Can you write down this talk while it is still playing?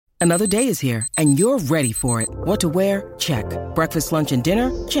Another day is here, and you're ready for it. What to wear? Check. Breakfast, lunch, and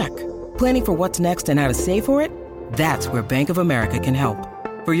dinner? Check. Planning for what's next and how to save for it? That's where Bank of America can help.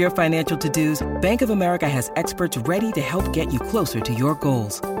 For your financial to-dos, Bank of America has experts ready to help get you closer to your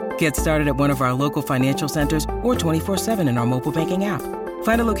goals. Get started at one of our local financial centers or 24/7 in our mobile banking app.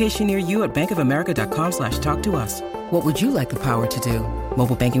 Find a location near you at bankofamerica.com/talktous. What would you like the power to do?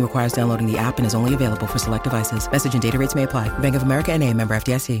 Mobile banking requires downloading the app and is only available for select devices. Message and data rates may apply. Bank of America N.A., member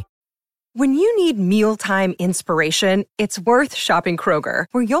FDIC. When you need mealtime inspiration, it's worth shopping Kroger,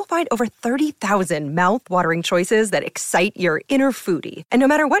 where you'll find over 30,000 mouth-watering choices that excite your inner foodie. And no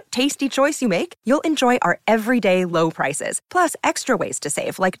matter what tasty choice you make, you'll enjoy our everyday low prices, plus extra ways to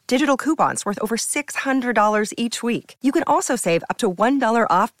save, like digital coupons worth over $600 each week. You can also save up to $1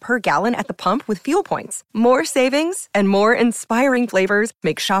 off per gallon at the pump with fuel points. More savings and more inspiring flavors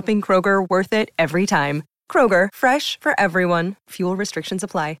make shopping Kroger worth it every time. Kroger, fresh for everyone. Fuel restrictions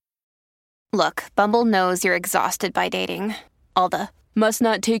apply. Look, Bumble knows you're exhausted by dating. All the, must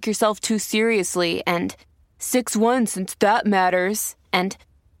not take yourself too seriously, and 6'1" since that matters, and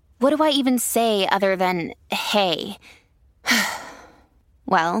what do I even say other than, hey?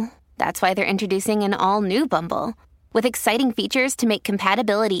 Well, that's why they're introducing an all-new Bumble, with exciting features to make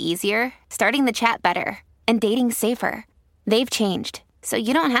compatibility easier, starting the chat better, and dating safer. They've changed, so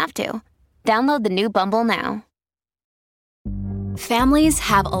you don't have to. Download the new Bumble now. Families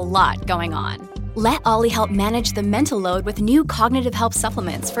have a lot going on. Let Ollie help manage the mental load with new cognitive help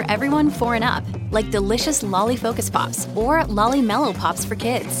supplements for everyone 4 and up, like delicious Lolly Focus Pops or Lolly Mellow Pops for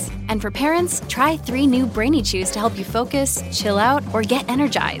kids. And for parents, try 3 new Brainy Chews to help you focus, chill out, or get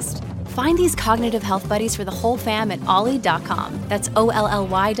energized. Find these cognitive health buddies for the whole fam at ollie.com. That's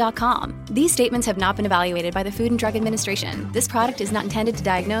OLLY.com. These statements have not been evaluated by the Food and Drug Administration. This product is not intended to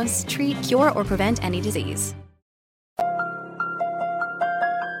diagnose, treat, cure, or prevent any disease.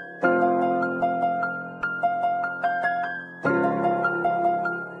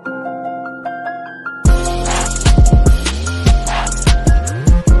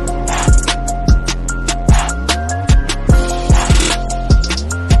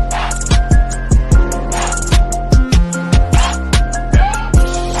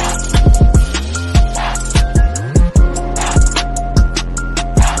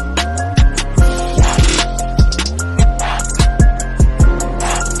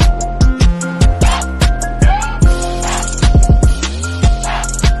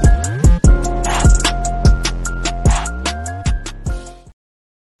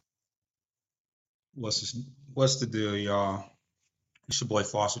 What's the deal, y'all? It's your boy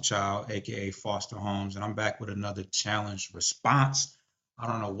Foster Child, aka Foster Holmes, and I'm back with another challenge response. I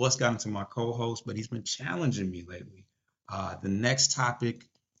don't know what's gotten to my co-host, but he's been challenging me lately. The next topic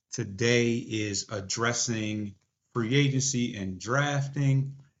today is addressing free agency and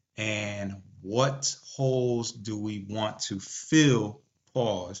drafting, and what holes do we want to fill,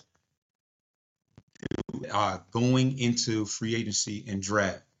 going into free agency and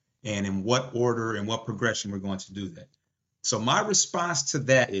draft, and in what order and what progression we're going to do that. So my response to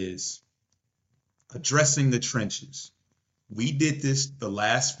that is addressing the trenches. We did this the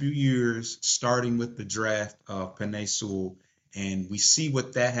last few years, starting with the draft of Penei Sewell, and we see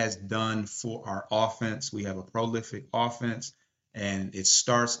what that has done for our offense. We have a prolific offense, and it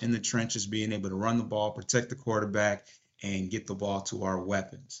starts in the trenches, being able to run the ball, protect the quarterback, and get the ball to our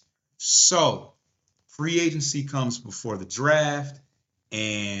weapons. So free agency comes before the draft,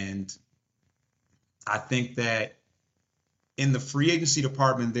 and I think that in the free agency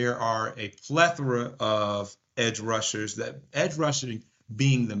department, there are a plethora of edge rushers, that edge rushing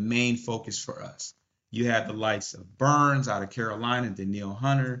being the main focus for us. You have the likes of Burns out of Carolina, Danielle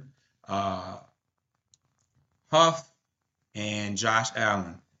Hunter, Huff, and Josh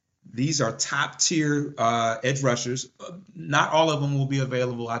Allen. These are top tier edge rushers. Not all of them will be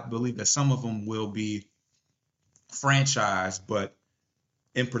available. I believe that some of them will be franchised, but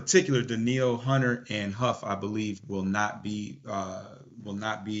in particular, Danielle Hunter and Huff, I believe, will not be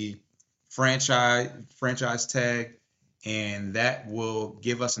franchise tag, and that will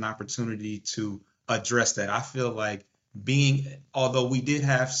give us an opportunity to address that. I feel like although we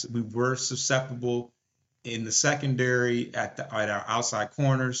were susceptible in the secondary at our outside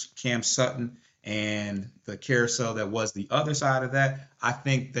corners, Cam Sutton, and the carousel that was the other side of that. I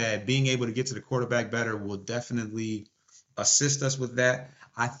think that being able to get to the quarterback better will definitely assist us with that.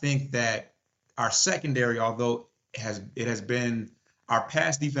 I think that our secondary, although our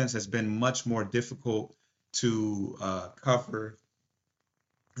pass defense has been much more difficult to cover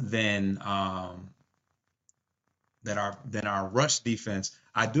than our rush defense,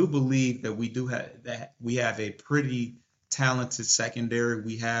 I do believe that we have a pretty talented secondary.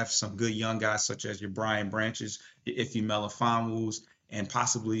 We have some good young guys such as your Brian Branches, your Ife Melifonwus, and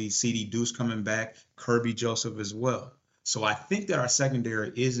possibly CD Deuce coming back, Kirby Joseph as well. So I think that our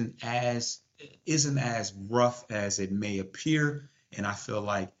secondary isn't as rough as it may appear, and I feel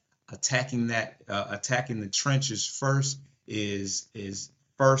like attacking the trenches first is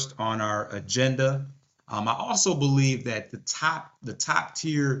first on our agenda. I also believe that the top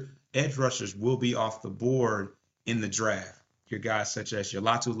tier edge rushers will be off the board in the draft. Your guys such as your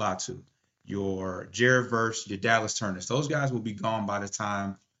Latu, your Jared Verse, your Dallas Turners. Those guys will be gone by the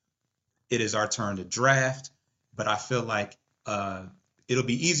time it is our turn to draft. But I feel like it'll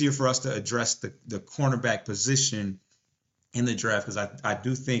be easier for us to address the cornerback position in the draft, because I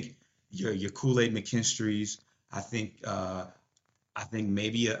do think your Kool-Aid McKinstry's, I think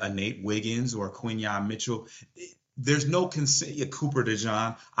maybe a Nate Wiggins or a Quinyon Mitchell. There's no Cooper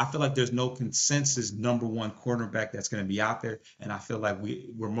DeJean. I feel like there's no consensus number one cornerback that's going to be out there, and I feel like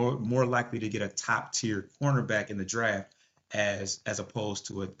we're more likely to get a top tier cornerback in the draft as opposed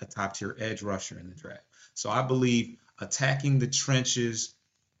to a top tier edge rusher in the draft. So I believe attacking the trenches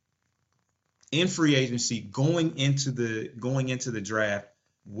in free agency going into the draft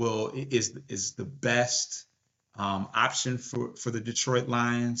is the best option for the Detroit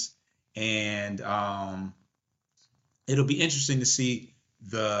Lions, and it'll be interesting to see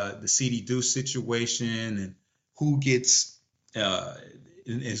the CD Deuce situation and who gets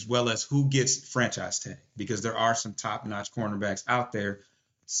as well as who gets franchise tag, because there are some top-notch cornerbacks out there,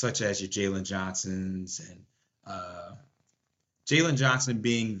 such as your Jalen Johnsons, and Jalen Johnson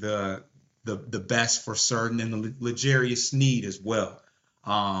being the best for certain, and the L'Jarius Sneed as well.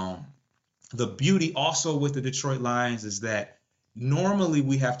 The beauty also with the Detroit Lions is that normally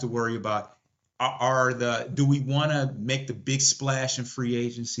we have to worry about do we want to make the big splash in free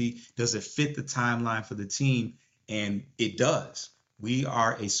agency? Does it fit the timeline for the team? And it does. We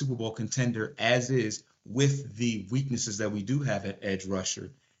are a Super Bowl contender as is, with the weaknesses that we do have at edge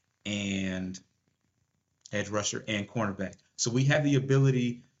rusher and cornerback. So we have the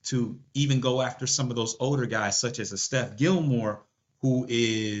ability to even go after some of those older guys, such as a Steph Gilmore, who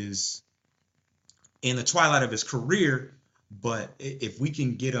is in the twilight of his career. But if we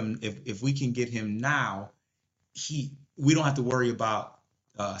can get him, if we can get him now, we don't have to worry about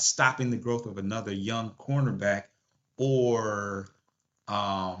stopping the growth of another young cornerback, or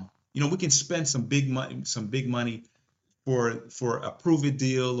we can spend some big money for a prove-it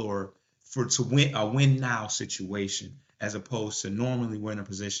deal, or to win a win now situation, as opposed to normally we're in a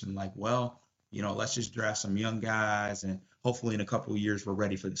position like, let's just draft some young guys and hopefully in a couple of years we're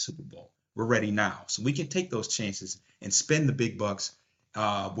ready for the Super Bowl. We're ready now. So we can take those chances and spend the big bucks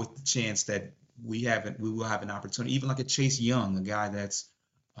with the chance that we will have an opportunity, even like a Chase Young, a guy that's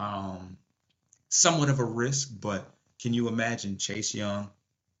somewhat of a risk. But can you imagine Chase Young,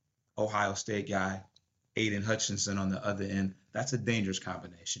 Ohio State guy, Aiden Hutchinson on the other end? That's a dangerous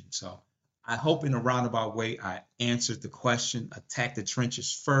combination. So I hope in a roundabout way I answered the question. Attack the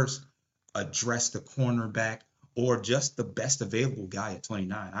trenches first, address the cornerback, or just the best available guy at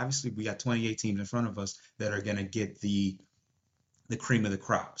 29. Obviously, we got 28 teams in front of us that are going to get the cream of the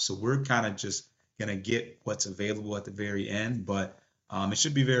crop. So we're kind of just going to get what's available at the very end. But it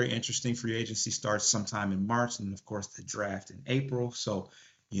should be very interesting. Free agency starts sometime in March, and of course the draft in April. So,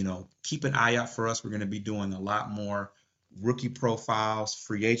 keep an eye out for us. We're going to be doing a lot more rookie profiles,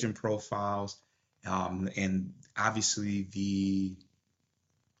 free agent profiles, and obviously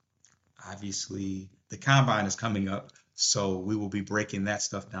the combine is coming up, so we will be breaking that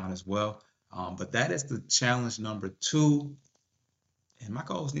stuff down as well. But that is the challenge number 2. And my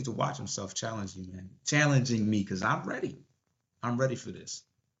co-host needs to watch himself challenging me, because I'm ready. I'm ready for this.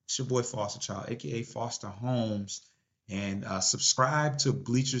 It's your boy Foster Child, aka Foster Holmes, and subscribe to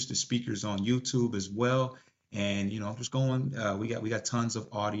Bleachers to Speakers on YouTube as well. And just going. We got tons of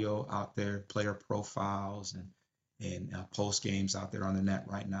audio out there, player profiles and post games out there on the net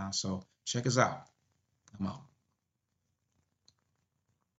right now. So check us out. I'm out.